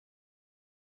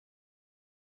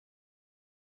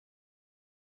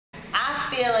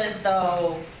feel as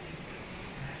though,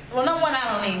 well, no one,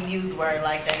 I don't even use a word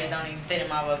like that. It don't even fit in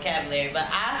my vocabulary. But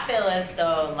I feel as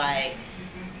though, like,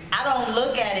 I don't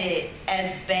look at it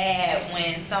as bad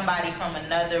when somebody from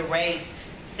another race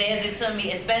says it to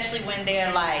me, especially when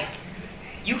they're like,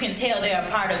 you can tell they're a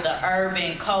part of the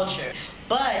urban culture.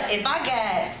 But if I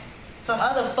got some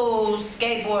other fool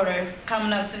skateboarder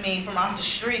coming up to me from off the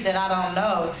street that I don't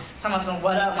know, talking about some,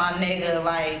 what up, my nigga,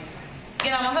 like,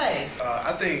 get on my face.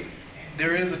 I think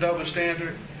there is a double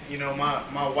standard. You know,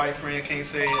 my white friend can't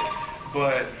say it,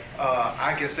 but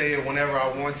I can say it whenever I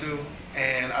want to.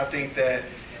 And I think that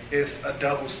it's a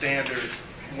double standard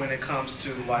when it comes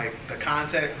to, like, the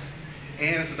context,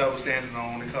 and it's a double standard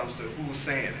when it comes to who's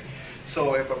saying it.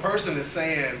 So if a person is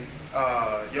saying,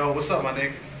 yo, what's up, my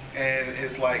nigga? And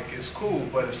it's like, it's cool,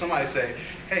 but if somebody say,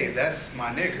 hey, that's my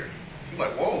nigger, you're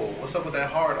like, whoa, what's up with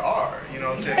that hard R? You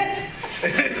know what I'm saying?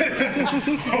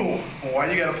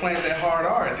 Why you gotta plant that hard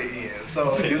R at the end?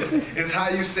 So it's how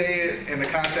you say it, in the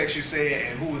context you say it,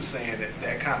 and who is saying it,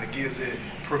 that kind of gives it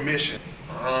permission.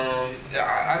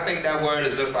 I think that word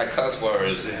is just like cuss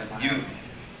words.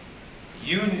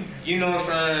 You know what I'm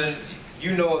saying?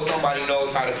 You know if somebody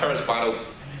knows how to curse by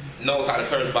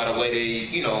the way they,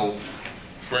 you know,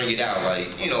 bring it out.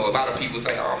 Like, you know, a lot of people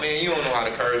say, oh man, you don't know how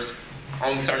to curse.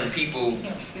 Only certain people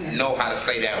know how to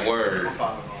say that word.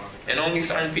 And only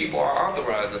certain people are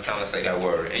authorized to kind of say that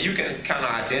word. And you can kind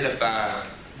of identify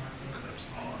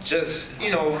just, you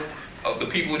know, of the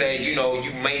people that, you know,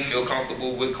 you may feel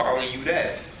comfortable with calling you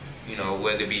that. You know,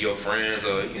 whether it be your friends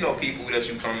or, you know, people that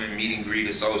you come and meet and greet,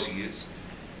 associates.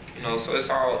 You know, so it's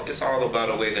all about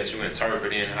the way that you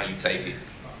interpret it and how you take it.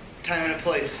 Time and a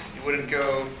place. You wouldn't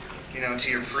go, you know, to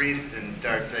your priest and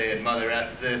start saying, mother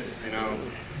after this, you know.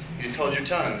 You just hold your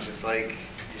tongue, just like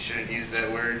you shouldn't use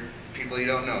that word people you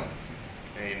don't know.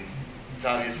 I mean, it's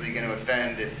obviously going to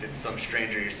offend if it's some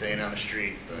stranger you're saying on the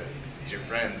street, but if it's your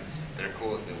friends, they're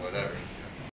cool with it, whatever.